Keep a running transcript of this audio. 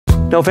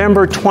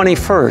November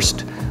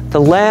 21st,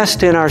 the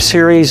last in our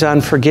series on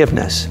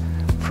forgiveness.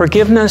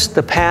 Forgiveness,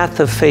 the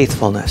path of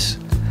faithfulness.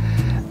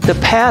 The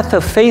path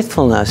of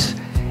faithfulness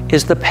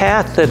is the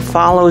path that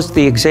follows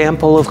the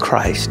example of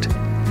Christ.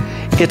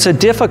 It's a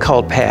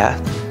difficult path,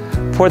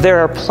 for there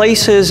are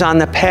places on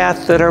the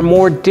path that are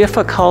more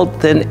difficult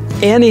than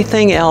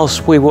anything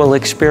else we will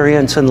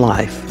experience in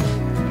life.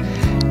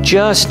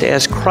 Just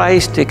as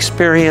Christ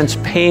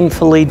experienced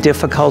painfully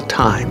difficult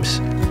times,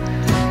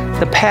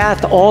 the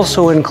path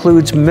also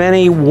includes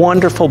many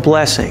wonderful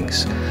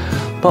blessings.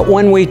 But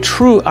when we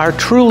are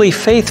truly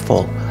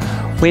faithful,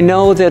 we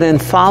know that in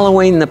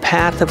following the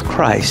path of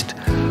Christ,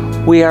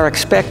 we are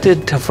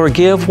expected to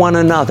forgive one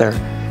another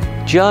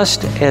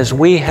just as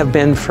we have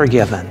been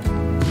forgiven.